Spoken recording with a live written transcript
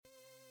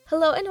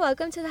Hello and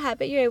welcome to the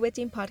Habit You're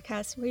Witting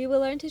podcast, where you will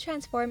learn to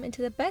transform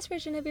into the best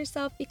version of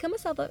yourself, become a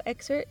self-love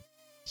expert,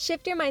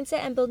 shift your mindset,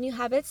 and build new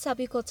habits to help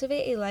you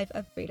cultivate a life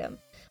of freedom.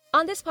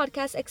 On this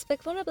podcast,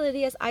 expect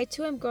vulnerability as I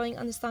too am growing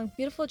on this long,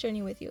 beautiful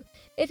journey with you.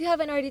 If you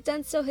haven't already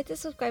done so, hit the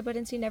subscribe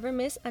button so you never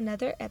miss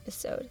another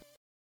episode.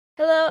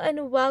 Hello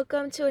and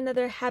welcome to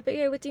another Habit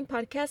You're Witting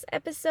podcast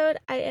episode.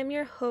 I am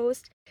your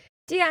host,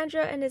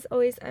 Deandra, and as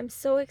always, I'm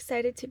so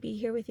excited to be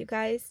here with you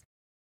guys.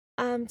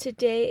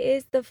 Today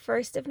is the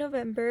 1st of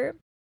November.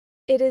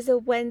 It is a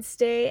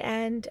Wednesday,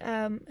 and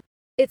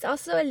it's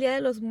also El Día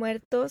de los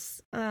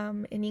Muertos,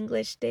 in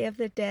English, Day of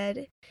the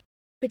Dead,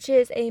 which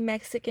is a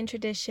Mexican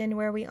tradition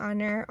where we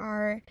honor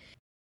our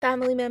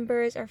family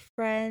members, our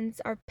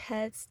friends, our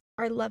pets,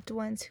 our loved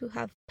ones who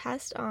have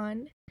passed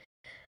on.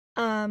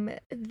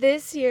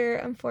 This year,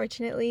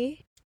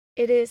 unfortunately,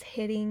 it is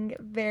hitting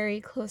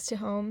very close to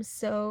home,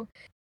 so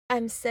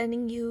I'm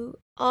sending you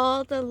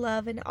all the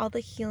love and all the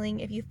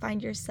healing if you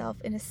find yourself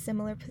in a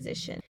similar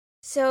position.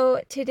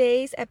 So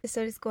today's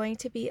episode is going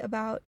to be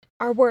about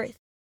our worth.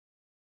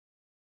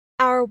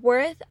 Our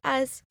worth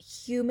as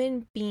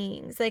human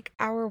beings, like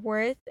our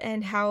worth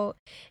and how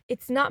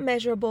it's not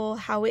measurable,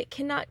 how it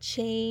cannot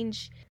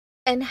change,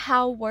 and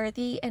how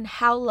worthy and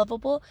how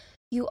lovable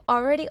you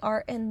already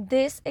are in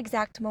this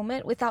exact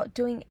moment without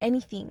doing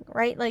anything,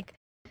 right? Like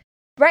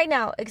right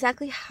now,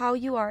 exactly how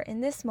you are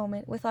in this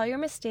moment, with all your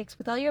mistakes,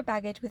 with all your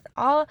baggage, with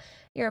all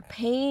your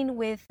pain,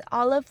 with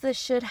all of the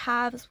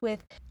should-haves,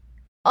 with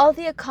all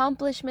the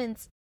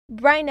accomplishments,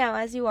 right now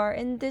as you are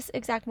in this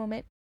exact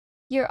moment,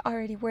 you're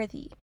already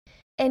worthy.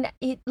 And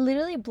it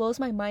literally blows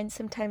my mind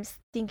sometimes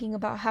thinking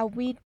about how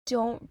we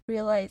don't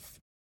realize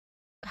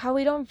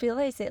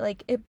it.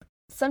 Like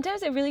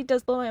sometimes it really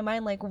does blow my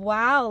mind. Like,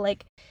 wow,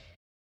 like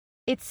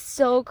it's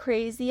so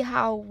crazy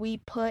how we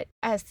put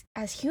as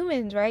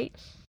humans, right?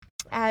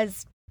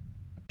 As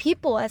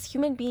people, as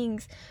human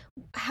beings,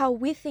 how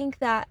we think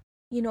that,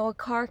 a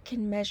car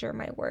can measure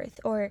my worth,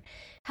 or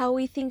how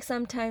we think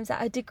sometimes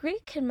that a degree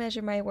can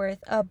measure my worth,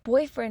 a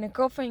boyfriend, a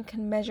girlfriend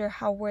can measure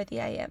how worthy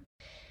I am,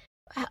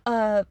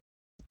 a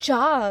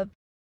job,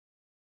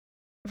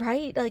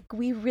 right? Like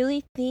we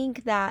really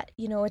think that,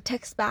 a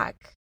text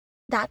back,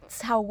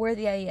 that's how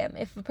worthy I am.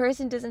 If a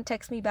person doesn't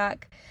text me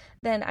back,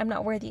 then I'm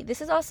not worthy.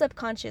 This is all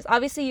subconscious.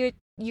 Obviously,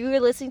 you're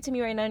listening to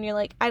me right now and you're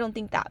like, I don't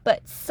think that.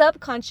 But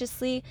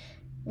subconsciously,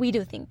 we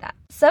do think that.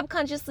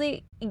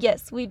 Subconsciously,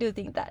 yes, we do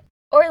think that.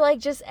 Or like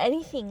just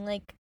anything.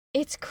 Like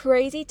it's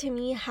crazy to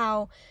me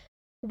how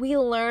we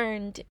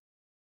learned,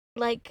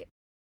 like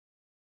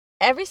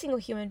every single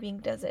human being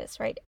does this,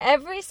 right?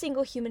 Every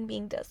single human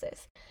being does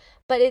this.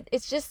 But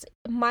it's just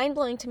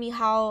mind-blowing to me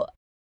how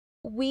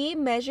we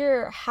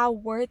measure how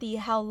worthy,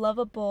 how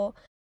lovable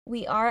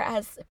we are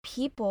as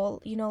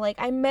people. Like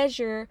I'm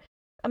going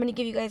to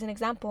give you guys an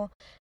example.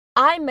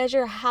 I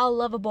measure how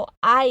lovable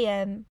I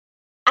am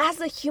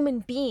as a human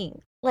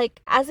being.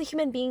 Like as a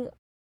human being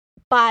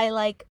by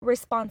like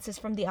responses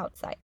from the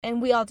outside.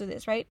 And we all do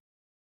this, right?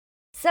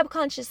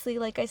 Subconsciously,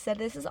 like I said,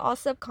 this is all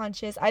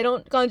subconscious. I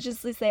don't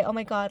consciously say, oh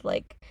my God,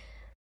 like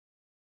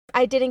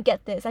I didn't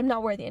get this, I'm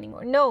not worthy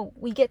anymore. No,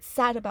 we get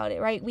sad about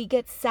it, right? We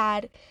get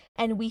sad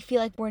and we feel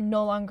like we're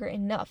no longer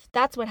enough.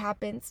 That's what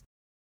happens.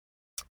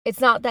 It's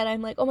not that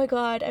I'm like, oh my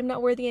God, I'm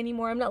not worthy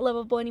anymore, I'm not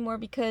lovable anymore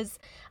because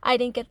I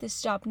didn't get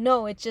this job.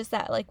 No, it's just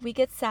that like we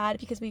get sad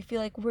because we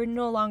feel like we're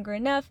no longer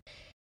enough.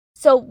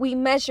 So we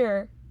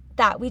measure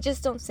that. We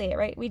just don't say it,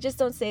 right? We just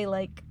don't say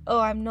like, oh,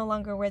 I'm no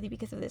longer worthy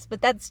because of this.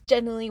 But that's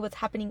generally what's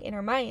happening in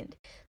our mind.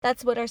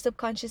 That's what our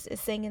subconscious is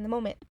saying in the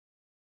moment.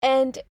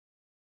 And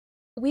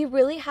we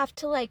really have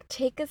to like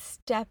take a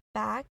step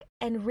back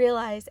and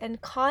realize,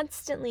 and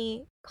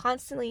constantly,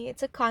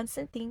 it's a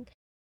constant thing,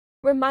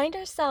 remind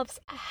ourselves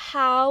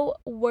how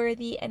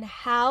worthy and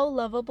how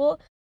lovable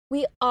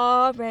we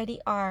already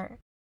are.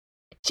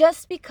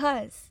 Just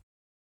because,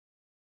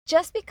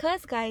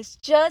 guys,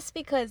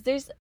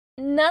 there's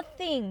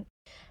nothing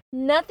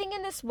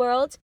in this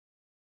world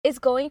is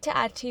going to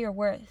add to your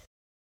worth.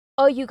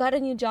 Oh, you got a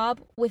new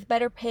job with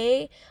better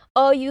pay.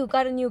 Oh, you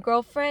got a new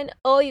girlfriend.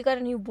 Oh, you got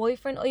a new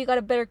boyfriend. Oh, you got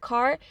a better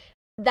car.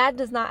 That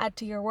does not add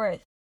to your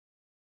worth.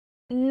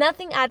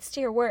 Nothing adds to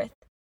your worth.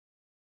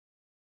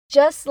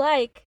 Just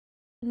like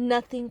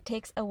nothing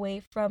takes away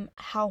from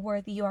how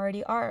worthy you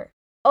already are.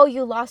 Oh,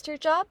 you lost your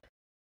job?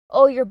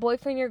 Oh, your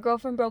boyfriend, your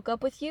girlfriend broke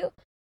up with you?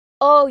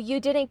 Oh,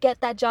 you didn't get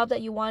that job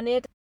that you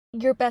wanted.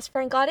 Your best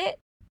friend got it?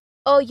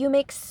 Oh, you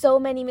make so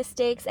many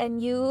mistakes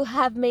and you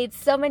have made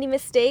so many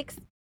mistakes.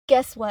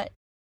 Guess what?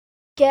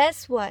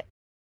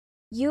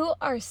 You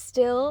are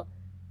still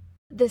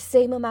the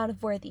same amount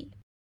of worthy.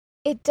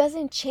 It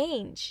doesn't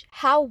change.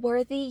 How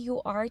worthy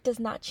you are does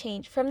not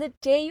change. From the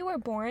day you were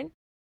born,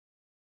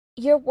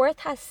 your worth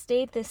has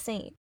stayed the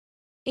same.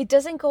 It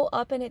doesn't go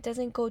up and it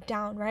doesn't go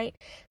down, right?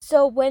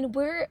 So when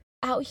we're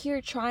out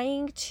here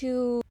trying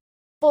to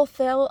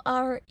fulfill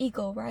our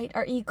ego, right?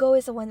 Our ego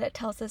is the one that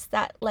tells us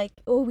that, like,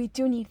 oh, we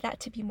do need that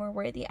to be more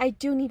worthy. I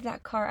do need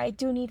that car. I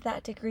do need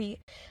that degree.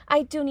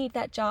 I do need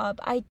that job.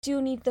 I do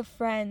need the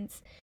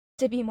friends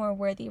to be more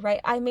worthy, right?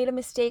 I made a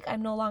mistake,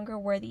 I'm no longer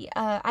worthy.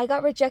 I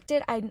got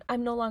rejected,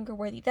 I'm no longer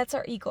worthy. That's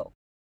our ego.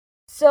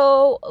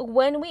 So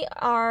when we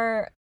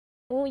are,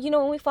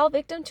 when we fall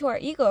victim to our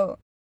ego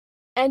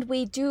and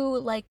we do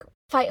like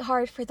fight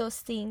hard for those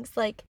things,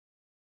 like,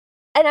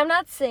 and I'm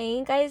not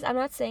saying, guys, I'm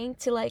not saying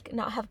to like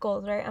not have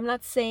goals, right? I'm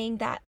not saying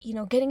that,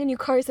 getting a new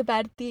car is a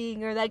bad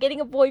thing or that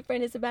getting a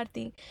boyfriend is a bad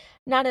thing.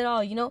 Not at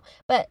all,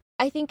 But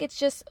I think it's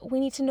just we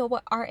need to know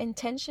what our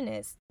intention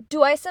is.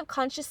 Do I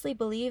subconsciously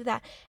believe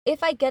that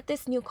if I get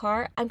this new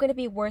car, I'm going to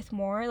be worth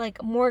more?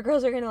 Like more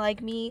girls are going to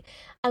like me.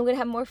 I'm going to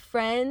have more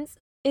friends.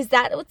 Is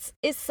that what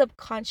is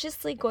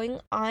subconsciously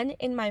going on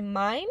in my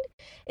mind?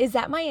 Is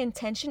that my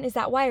intention? Is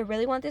that why I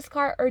really want this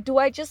car? Or do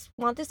I just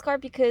want this car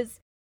because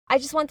I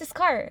just want this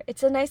car?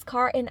 It's a nice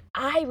car and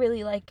I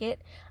really like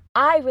it.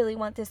 I really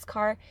want this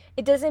car.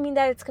 It doesn't mean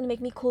that it's going to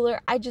make me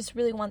cooler. I just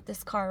really want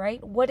this car,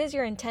 right? What is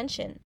your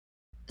intention?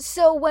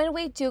 So when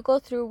we do go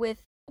through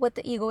with what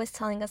the ego is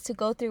telling us to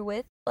go through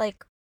with,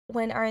 like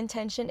when our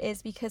intention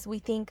is because we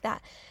think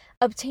that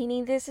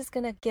obtaining this is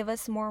going to give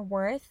us more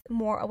worth,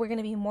 we're going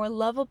to be more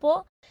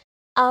lovable,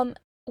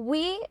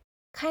 we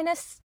kind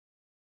of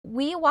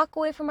we walk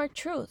away from our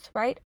truth,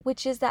 right?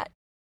 Which is that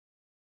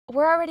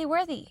we're already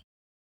worthy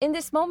in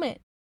this moment.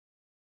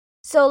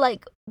 So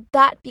like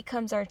that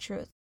becomes our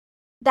truth.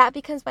 That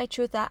becomes my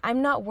truth, that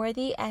I'm not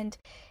worthy, and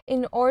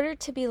in order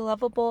to be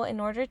lovable,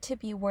 in order to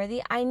be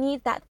worthy, I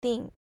need that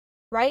thing,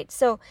 right?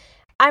 So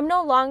I'm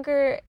no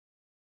longer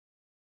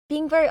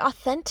being very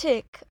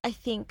authentic. I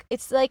think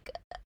it's like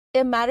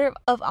a matter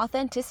of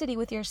authenticity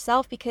with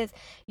yourself, because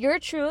your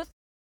truth,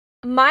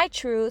 my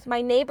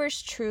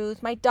neighbor's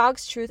truth, my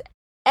dog's truth,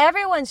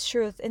 everyone's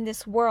truth in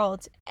this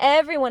world,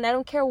 everyone, I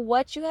don't care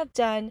what you have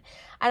done,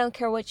 I don't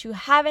care what you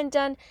haven't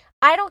done,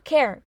 I don't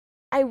care.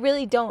 I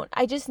really don't.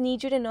 I just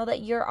need you to know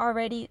that you're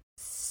already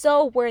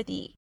so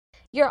worthy.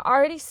 You're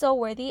already so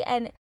worthy,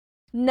 and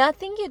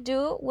nothing you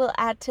do will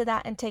add to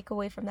that and take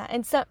away from that.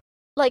 And so,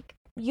 like,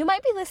 you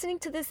might be listening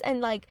to this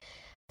and, like,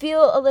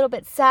 feel a little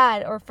bit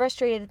sad or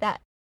frustrated that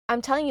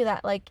I'm telling you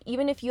that, like,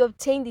 even if you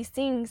obtain these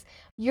things,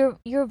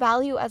 your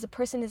value as a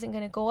person isn't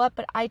going to go up.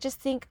 But I just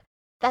think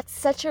that's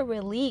such a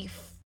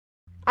relief.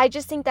 I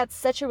just think that's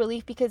such a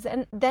relief, because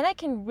then I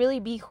can really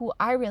be who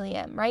I really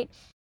am, right?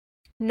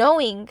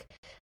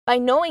 By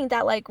knowing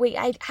that, like, wait,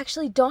 I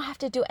actually don't have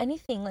to do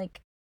anything.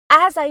 Like,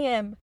 as I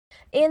am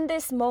in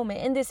this moment,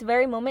 in this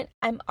very moment,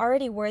 I'm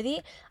already worthy.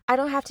 I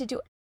don't have to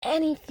do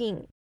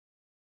anything.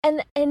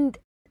 And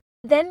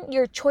then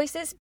your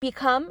choices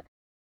become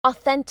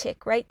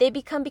authentic, right? They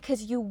become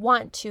because you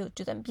want to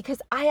do them,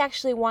 because I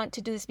actually want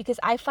to do this,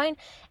 because I find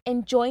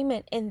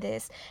enjoyment in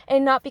this,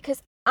 and not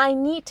because I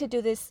need to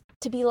do this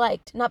to be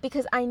liked, not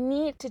because I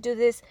need to do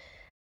this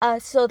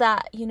so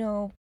that,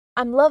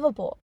 I'm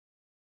lovable.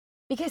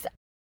 Because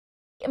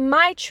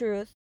my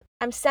truth,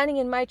 I'm standing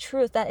in my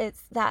truth, that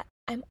it's that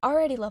I'm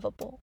already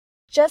lovable,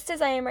 just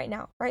as I am right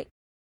now, right?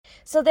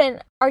 So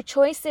then our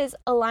choices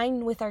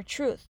align with our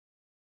truth.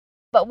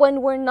 But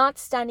when we're not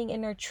standing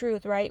in our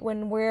truth, right?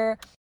 When we're,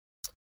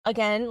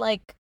 again,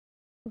 like,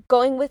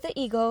 going with the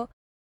ego,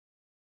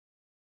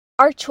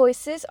 our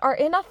choices are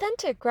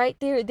inauthentic, right?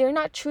 They're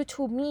not true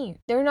to me.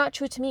 They're not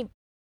true to me.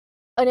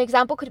 An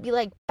example could be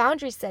like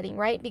boundary setting,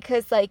 right?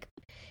 Because, like,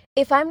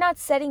 if I'm not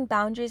setting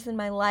boundaries in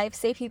my life,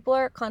 say people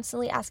are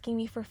constantly asking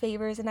me for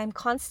favors and I'm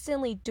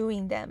constantly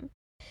doing them,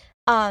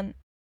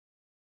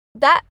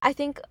 that, I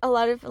think a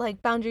lot of,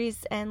 like,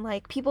 boundaries and,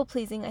 like, people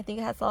pleasing, I think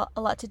it has a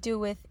lot to do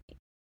with,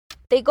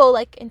 they go,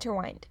 like,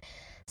 intertwined.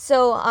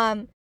 So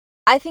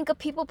I think a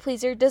people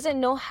pleaser doesn't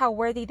know how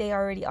worthy they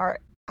already are.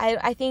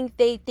 I think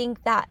they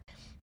think that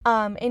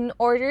in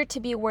order to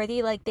be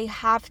worthy, like, they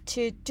have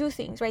to do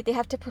things, right? They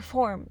have to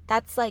perform.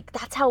 That's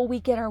how we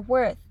get our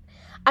worth.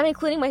 I'm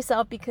including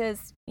myself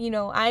because,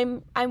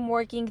 I'm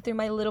working through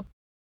my little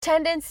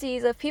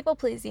tendencies of people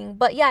pleasing.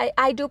 But yeah,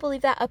 I do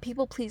believe that a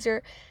people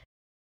pleaser,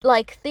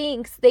 like,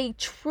 thinks, they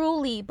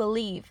truly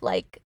believe,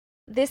 like,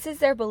 this is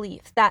their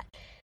belief, that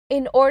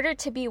in order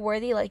to be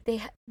worthy, like,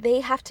 they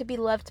have to be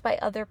loved by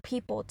other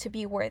people to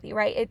be worthy,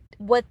 right?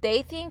 What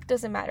they think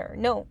doesn't matter.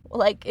 No,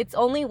 like, it's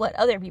only what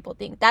other people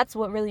think. That's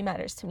what really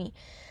matters to me.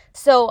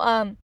 So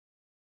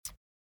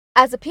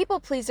as a people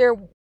pleaser,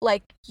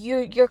 like,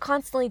 you're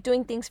constantly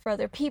doing things for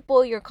other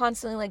people, you're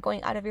constantly, like,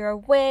 going out of your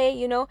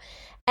way,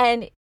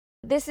 and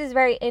this is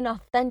very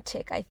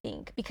inauthentic, I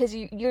think, because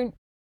you're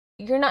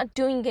not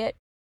doing it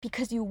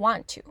because you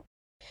want to.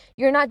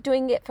 You're not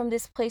doing it from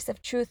this place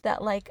of truth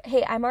that, like,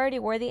 hey, I'm already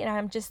worthy and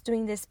I'm just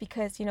doing this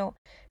because,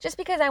 just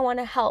because I want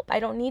to help. I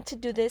don't need to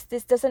do this.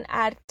 This doesn't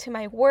add to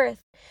my worth.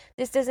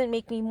 This doesn't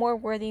make me more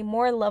worthy,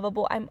 more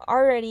lovable. I'm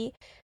already,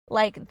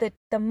 like,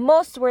 the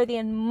most worthy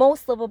and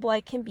most lovable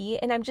I can be,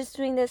 and I'm just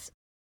doing this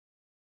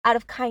out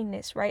of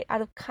kindness, right?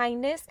 Out of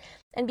kindness,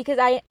 and because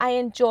I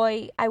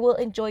will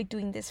enjoy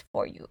doing this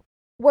for you.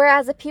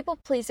 Whereas a people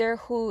pleaser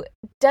who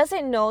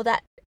doesn't know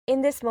that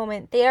in this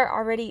moment they are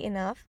already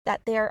enough,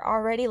 that they are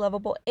already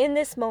lovable in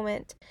this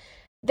moment,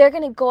 they're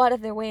going to go out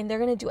of their way and they're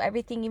going to do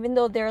everything, even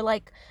though they're,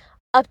 like,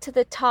 up to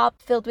the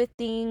top, filled with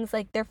things,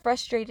 like they're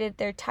frustrated,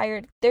 they're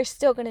tired, they're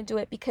still going to do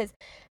it because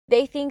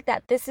they think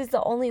that this is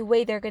the only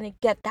way they're going to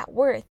get that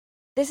worth.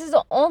 This is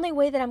the only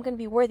way that I'm going to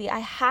be worthy. I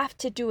have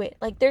to do it.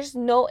 Like, there's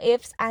no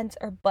ifs, ands,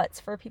 or buts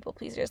for people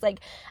pleasers.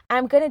 Like,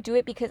 I'm going to do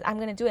it because I'm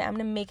going to do it. I'm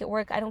going to make it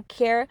work. I don't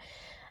care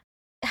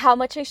how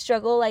much I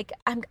struggle. Like,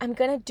 I'm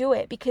going to do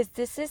it because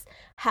this is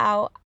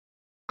how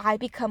I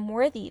become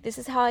worthy. This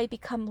is how I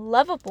become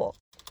lovable.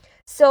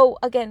 So,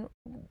 again,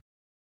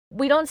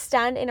 we don't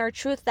stand in our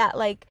truth that,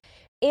 like,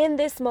 in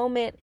this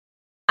moment,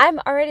 I'm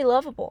already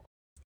lovable.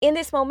 In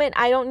this moment,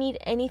 I don't need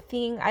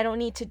anything. I don't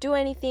need to do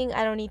anything.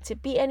 I don't need to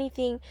be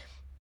anything.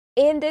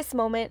 In this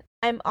moment,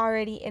 I'm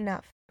already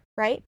enough,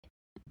 right?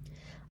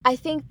 I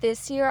think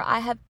this year I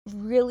have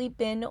really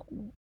been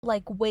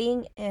like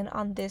weighing in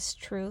on this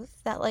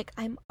truth that, like,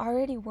 I'm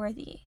already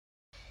worthy.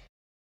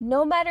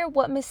 No matter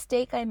what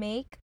mistake I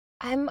make,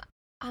 I'm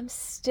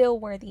still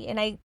worthy. And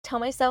I tell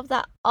myself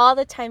that all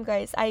the time,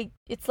 guys.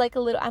 It's like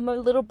I'm a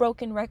little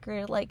broken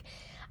record. Like,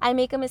 I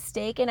make a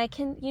mistake and I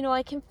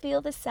can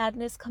feel the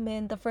sadness come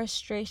in, the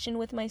frustration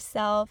with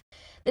myself,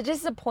 the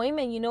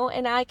disappointment,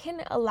 and I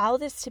can allow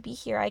this to be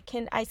here.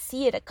 I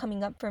see it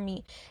coming up for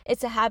me.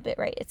 It's a habit,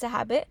 right? It's a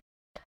habit.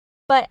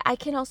 But I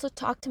can also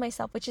talk to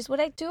myself, which is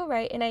what I do,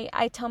 right? And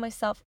I tell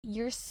myself,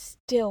 you're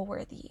still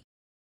worthy.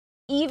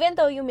 Even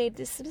though you made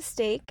this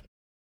mistake,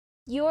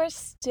 you are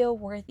still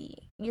worthy.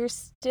 You're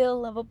still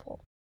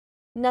lovable.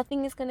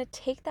 Nothing is going to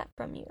take that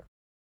from you.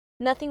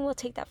 Nothing will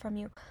take that from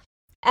you.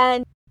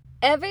 And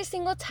every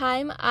single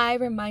time I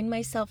remind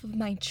myself of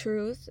my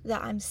truth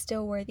that I'm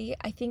still worthy,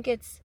 I think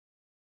it's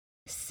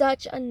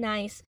such a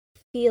nice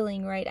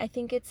feeling, right? I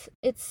think it's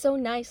so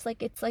nice.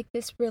 Like, it's like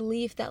this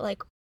relief that,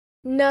 like,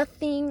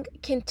 nothing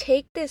can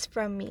take this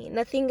from me.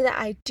 Nothing that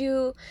I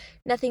do,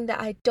 nothing that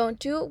I don't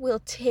do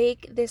will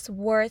take this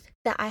worth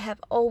that I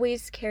have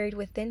always carried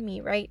within me,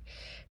 right?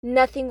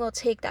 Nothing will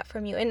take that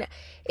from you. And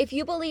if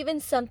you believe in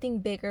something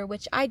bigger,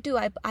 which I do,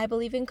 I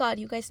believe in God.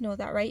 You guys know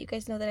that, right? You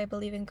guys know that I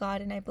believe in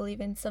God and I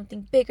believe in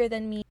something bigger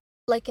than me,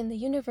 like in the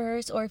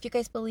universe, or if you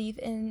guys believe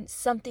in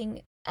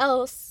something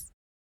else,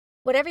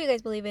 whatever you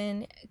guys believe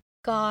in,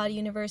 God,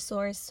 universe,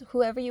 source,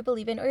 whoever you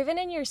believe in, or even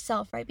in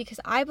yourself, right? Because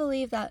I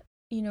believe that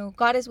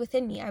God is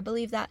within me. I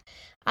believe that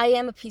I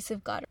am a piece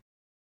of God.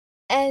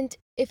 And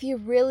if you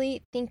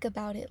really think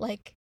about it,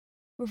 like,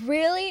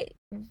 really,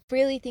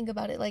 really think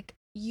about it, like,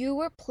 you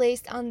were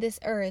placed on this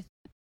earth.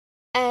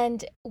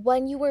 And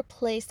when you were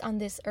placed on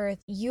this earth,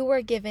 you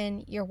were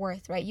given your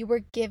worth, right? You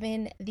were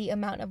given the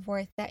amount of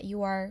worth that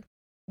you are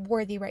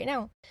worthy right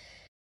now.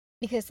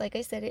 Because, like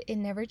I said, it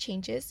never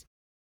changes.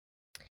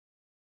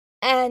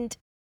 And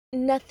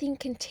nothing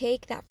can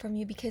take that from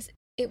you because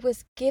it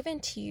was given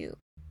to you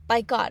by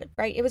God,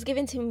 right? It was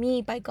given to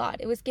me by God.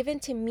 It was given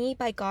to me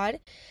by God.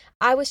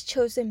 I was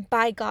chosen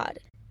by God.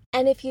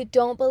 And if you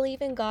don't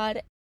believe in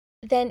God,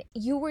 then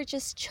you were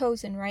just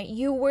chosen, right?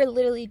 You were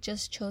literally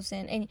just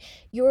chosen and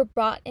you were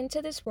brought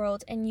into this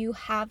world and you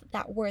have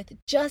that worth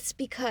just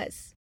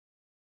because.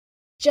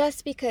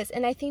 Just because.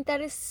 And I think that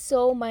is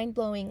so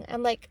mind-blowing.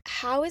 I'm like,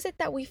 how is it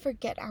that we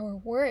forget our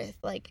worth?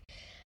 Like,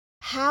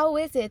 how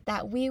is it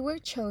that we were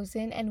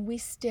chosen and we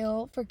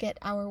still forget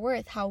our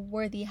worth? How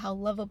worthy, how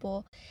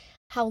lovable,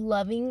 how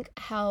loving,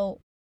 how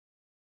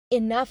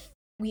enough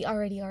we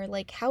already are.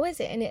 Like, how is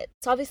it? And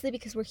it's obviously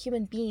because we're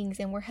human beings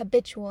and we're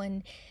habitual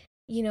and,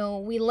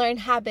 we learn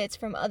habits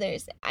from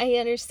others. I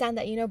understand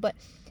that, but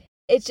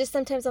it's just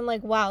sometimes I'm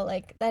like, wow,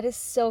 like, that is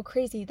so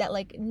crazy that,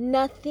 like,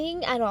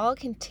 nothing at all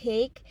can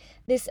take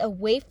this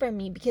away from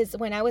me because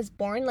when I was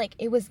born, like,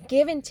 it was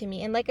given to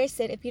me. And like I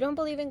said, if you don't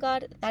believe in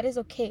God, that is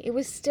okay. It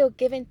was still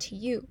given to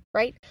you,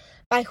 right?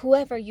 By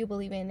whoever you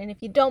believe in. And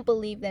if you don't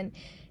believe, then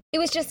it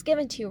was just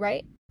given to you,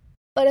 right?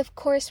 But of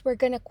course, we're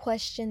going to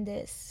question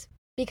this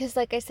because,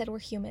 like I said, we're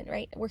human,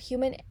 right? We're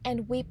human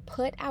and we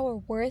put our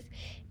worth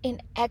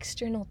in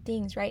external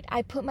things, right?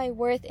 I put my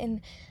worth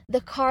in the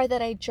car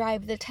that I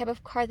drive, the type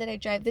of car that I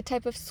drive, the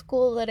type of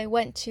school that I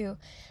went to,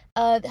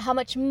 how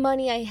much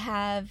money I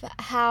have,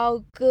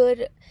 how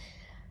good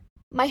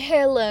my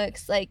hair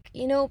looks. Like,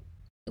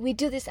 we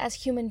do this as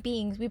human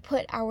beings. We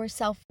put our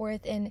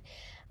self-worth in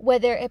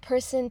whether a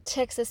person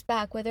texts us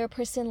back, whether a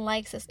person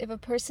likes us. If a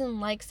person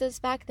likes us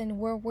back, then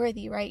we're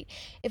worthy, right?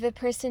 If a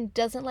person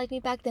doesn't like me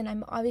back, then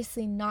I'm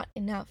obviously not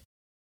enough.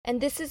 And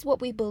this is what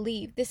we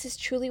believe. This is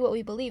truly what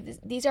we believe.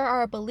 These are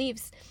our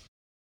beliefs.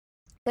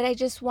 But I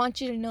just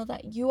want you to know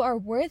that you are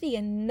worthy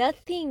and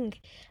nothing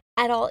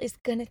at all is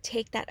going to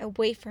take that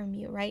away from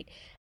you, right?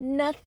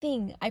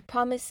 Nothing. I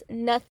promise,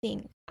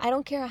 nothing. I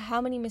don't care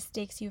how many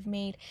mistakes you've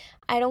made.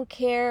 I don't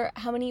care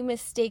how many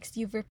mistakes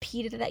you've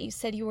repeated that you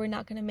said you were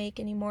not going to make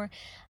anymore.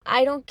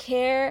 I don't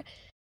care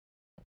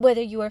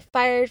whether you were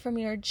fired from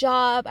your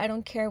job. I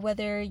don't care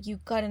whether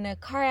you got in a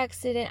car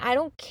accident. I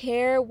don't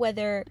care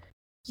whether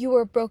you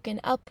were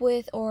broken up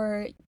with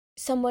or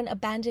someone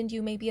abandoned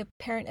you, maybe a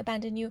parent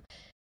abandoned you.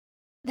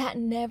 That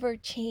never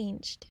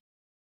changed.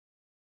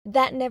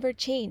 That never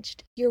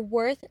changed. Your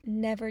worth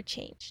never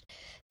changed.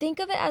 Think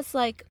of it as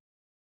like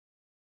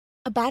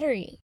a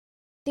battery.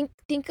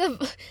 think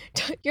of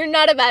you're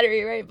not a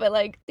battery, right? But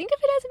like think of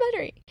it as a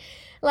battery.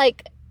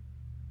 Like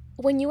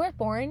when you were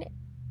born,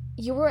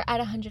 you were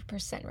at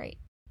 100%, right?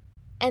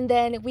 And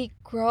then we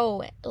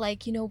grow,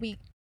 like, we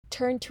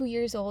turn 2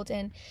 years old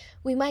and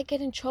we might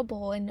get in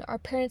trouble and our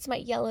parents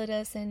might yell at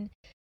us and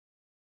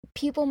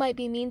people might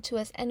be mean to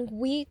us, and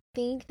we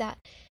think that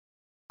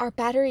our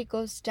battery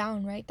goes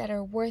down, right? That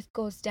our worth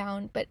goes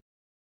down, but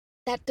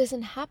that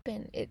doesn't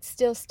happen. It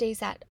still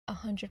stays at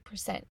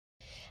 100%.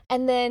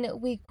 And then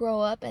we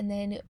grow up and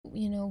then,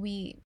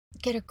 we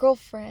get a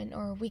girlfriend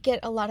or we get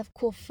a lot of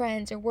cool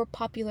friends or we're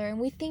popular and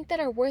we think that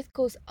our worth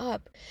goes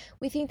up.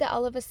 We think that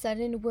all of a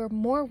sudden we're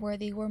more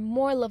worthy, we're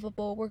more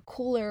lovable, we're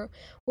cooler,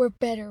 we're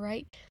better,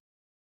 right?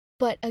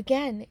 But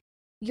again,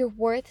 your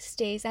worth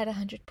stays at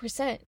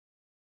 100%.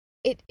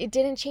 It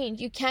didn't change.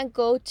 You can't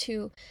go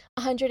to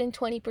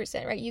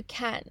 120%, right? You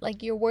can't.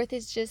 Like your worth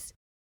is just,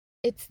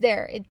 it's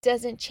there. It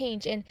doesn't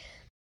change. And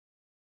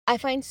I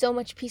find so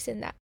much peace in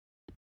that.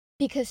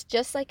 Because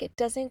just like it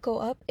doesn't go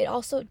up, it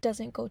also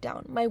doesn't go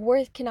down. My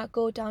worth cannot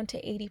go down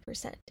to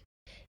 80%.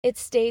 It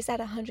stays at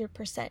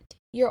 100%.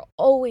 You're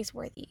always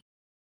worthy.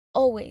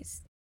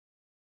 Always.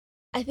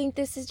 I think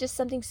this is just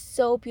something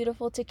so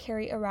beautiful to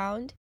carry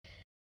around.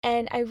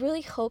 And I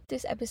really hope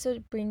this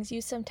episode brings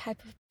you some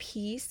type of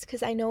peace,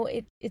 because I know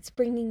it's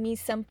bringing me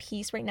some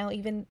peace right now,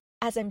 even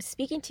as I'm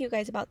speaking to you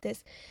guys about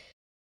this.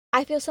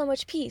 I feel so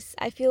much peace.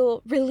 I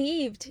feel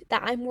relieved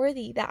that I'm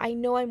worthy, that I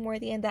know I'm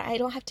worthy, and that I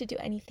don't have to do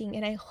anything.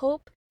 And I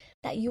hope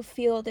that you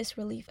feel this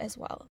relief as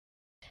well.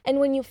 And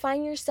when you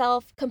find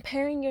yourself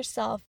comparing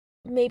yourself,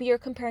 maybe you're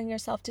comparing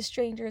yourself to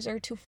strangers or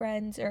to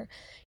friends or,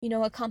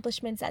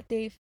 accomplishments that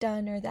they've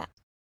done or that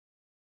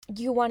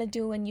you want to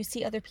do and you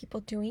see other people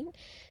doing,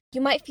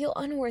 you might feel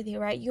unworthy,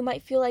 right? You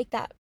might feel like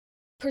that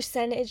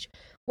percentage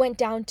went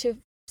down to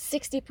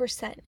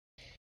 60%.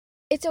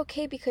 It's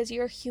okay because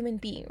you're a human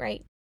being,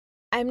 right?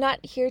 I'm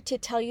not here to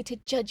tell you to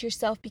judge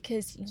yourself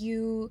because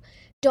you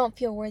don't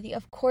feel worthy.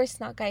 Of course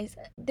not, guys.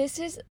 This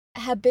is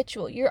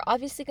habitual. You're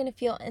obviously going to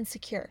feel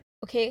insecure,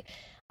 okay?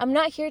 I'm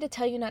not here to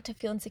tell you not to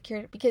feel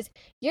insecure because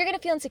you're going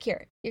to feel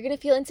insecure. You're going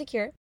to feel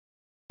insecure,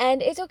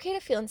 and it's okay to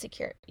feel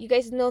insecure. You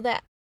guys know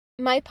that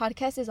my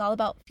podcast is all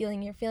about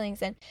feeling your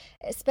feelings, and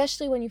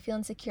especially when you feel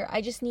insecure,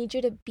 I just need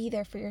you to be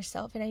there for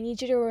yourself, and I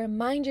need you to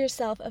remind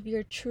yourself of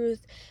your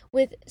truth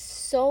with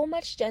so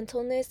much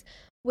gentleness,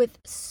 with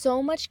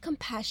so much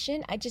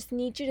compassion. I just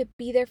need you to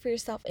be there for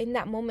yourself in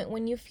that moment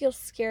when you feel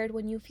scared,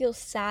 when you feel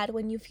sad,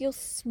 when you feel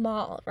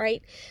small,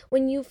 right?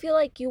 When you feel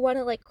like you want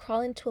to like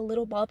crawl into a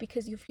little ball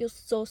because you feel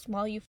so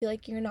small, you feel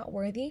like you're not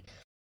worthy.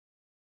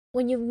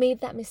 When you've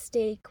made that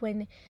mistake,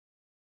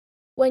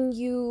 when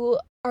you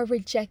are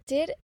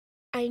rejected,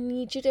 I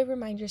need you to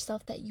remind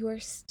yourself that you are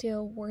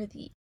still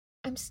worthy.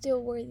 I'm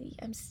still worthy.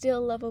 I'm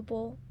still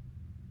lovable.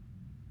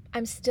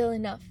 I'm still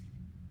enough.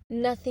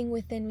 Nothing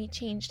within me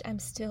changed. I'm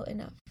still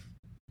enough.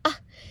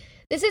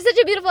 This is such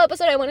a beautiful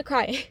episode. I want to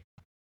cry.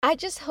 I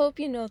just hope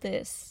you know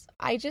this.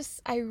 I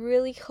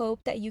really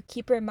hope that you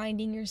keep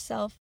reminding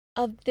yourself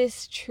of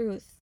this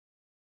truth.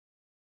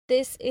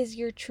 This is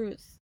your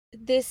truth.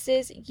 This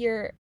is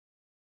your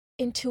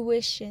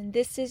intuition.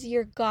 This is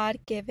your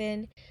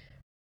God-given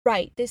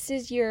right. This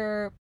is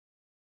your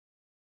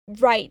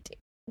right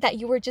that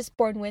you were just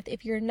born with.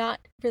 If you're not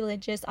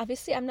religious,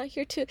 obviously I'm not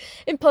here to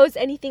impose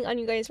anything on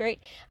you guys,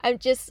 right? I'm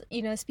just,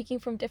 speaking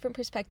from different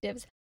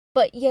perspectives.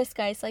 But yes,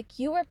 guys, like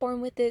you were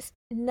born with this.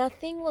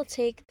 Nothing will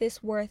take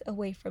this worth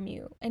away from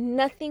you, and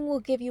nothing will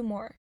give you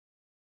more.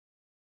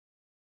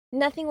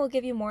 Nothing will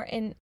give you more.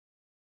 And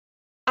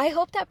I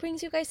hope that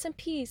brings you guys some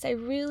peace. I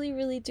really,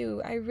 really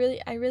do. I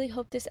really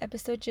hope this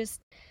episode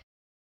just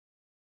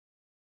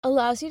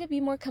allows you to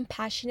be more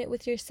compassionate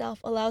with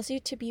yourself, allows you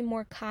to be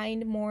more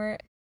kind, more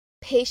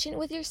patient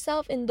with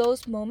yourself in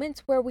those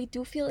moments where we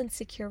do feel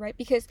insecure, right?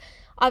 Because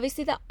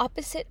obviously the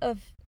opposite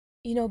of,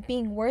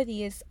 being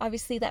worthy is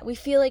obviously that we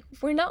feel like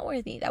we're not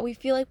worthy, that we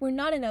feel like we're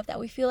not enough, that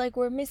we feel like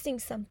we're missing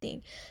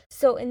something.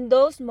 So in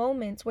those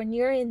moments when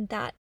you're in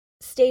that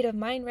state of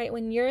mind, right?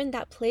 When you're in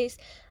that place,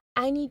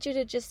 I need you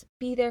to just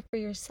be there for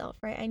yourself,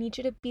 right? I need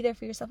you to be there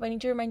for yourself. I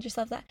need you to remind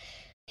yourself that,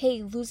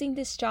 hey, losing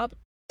this job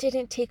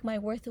didn't take my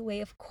worth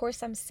away. Of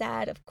course I'm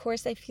sad. Of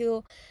course I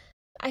feel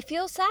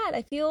sad.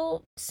 I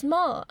feel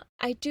small.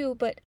 I do,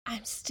 but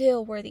I'm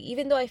still worthy.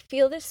 Even though I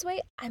feel this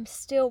way, I'm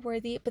still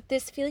worthy, but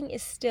this feeling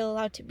is still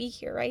allowed to be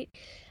here, right?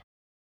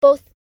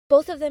 Both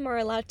of them are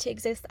allowed to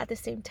exist at the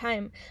same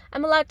time.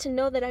 I'm allowed to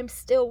know that I'm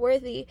still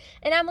worthy,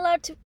 and I'm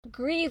allowed to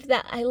grieve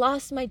that I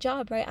lost my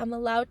job, right? I'm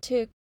allowed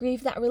to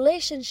grieve that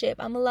relationship.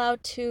 I'm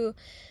allowed to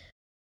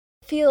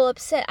feel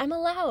upset. I'm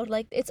allowed.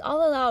 Like, it's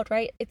all allowed,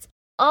 right? It's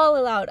all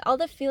allowed. All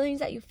the feelings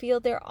that you feel,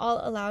 they're all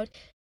allowed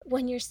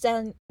when you're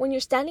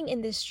standing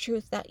in this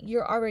truth that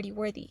you're already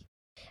worthy.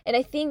 And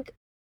I think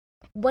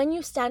when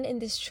you stand in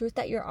this truth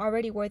that you're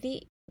already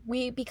worthy,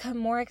 we become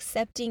more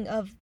accepting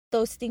of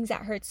those things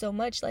that hurt so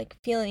much, like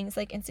feelings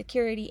like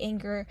insecurity,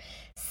 anger,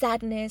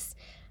 sadness,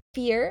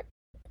 fear.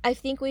 I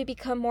think we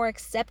become more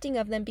accepting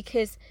of them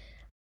because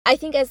I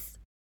think as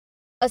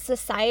a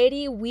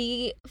society,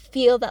 we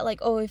feel that like,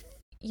 oh, if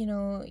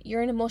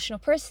you're an emotional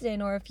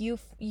person, or if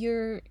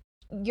you're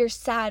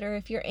sad, or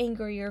if you're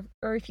angry, or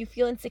if you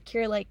feel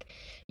insecure, like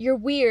you're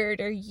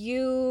weird, or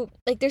you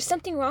like there's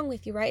something wrong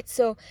with you, right?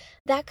 So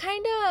that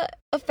kind of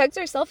affects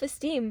our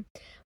self-esteem.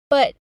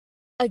 But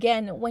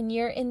again, when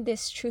you're in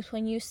this truth,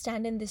 when you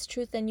stand in this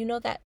truth, then you know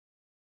that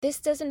this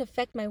doesn't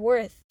affect my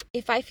worth.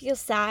 If I feel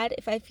sad,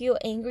 if I feel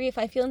angry, if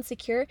I feel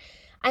insecure,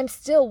 I'm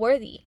still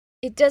worthy.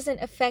 It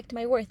doesn't affect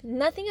my worth.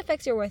 Nothing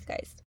affects your worth,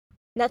 guys.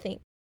 Nothing.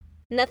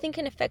 Nothing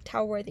can affect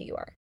how worthy you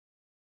are.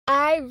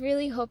 I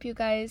really hope you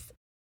guys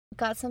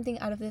got something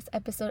out of this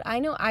episode. I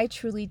know I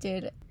truly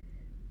did.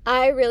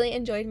 I really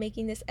enjoyed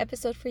making this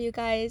episode for you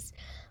guys.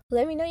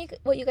 Let me know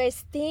what you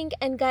guys think.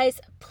 And guys,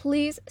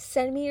 please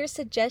send me your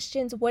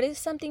suggestions. What is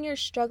something you're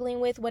struggling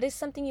with? What is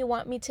something you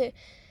want me to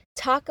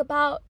talk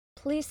about?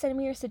 Please send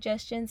me your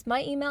suggestions.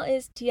 My email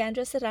is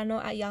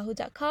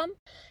deandraserrano@yahoo.com.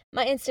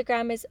 My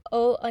Instagram is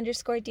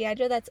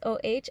O_Deandra. That's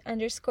OH_DEANDRA.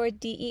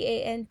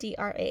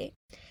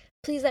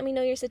 Please let me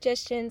know your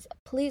suggestions.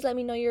 Please let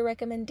me know your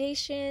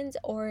recommendations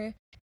or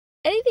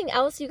anything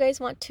else you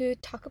guys want to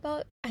talk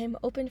about. I'm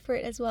open for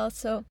it as well.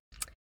 So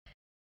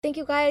thank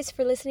you guys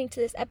for listening to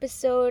this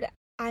episode.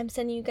 I'm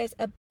sending you guys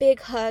a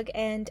big hug,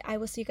 and I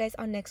will see you guys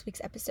on next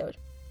week's episode.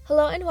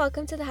 Hello and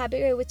welcome to the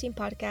Habit Right Routine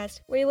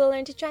podcast, where you will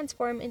learn to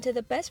transform into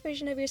the best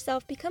version of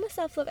yourself, become a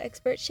self-love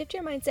expert, shift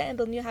your mindset, and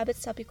build new habits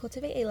to help you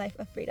cultivate a life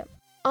of freedom.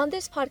 On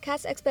this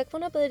podcast, expect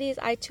vulnerability as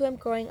I too am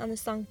growing on the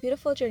song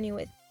Beautiful Journey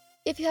with.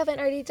 If you haven't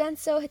already done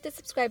so, hit the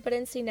subscribe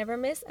button so you never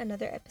miss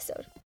another episode.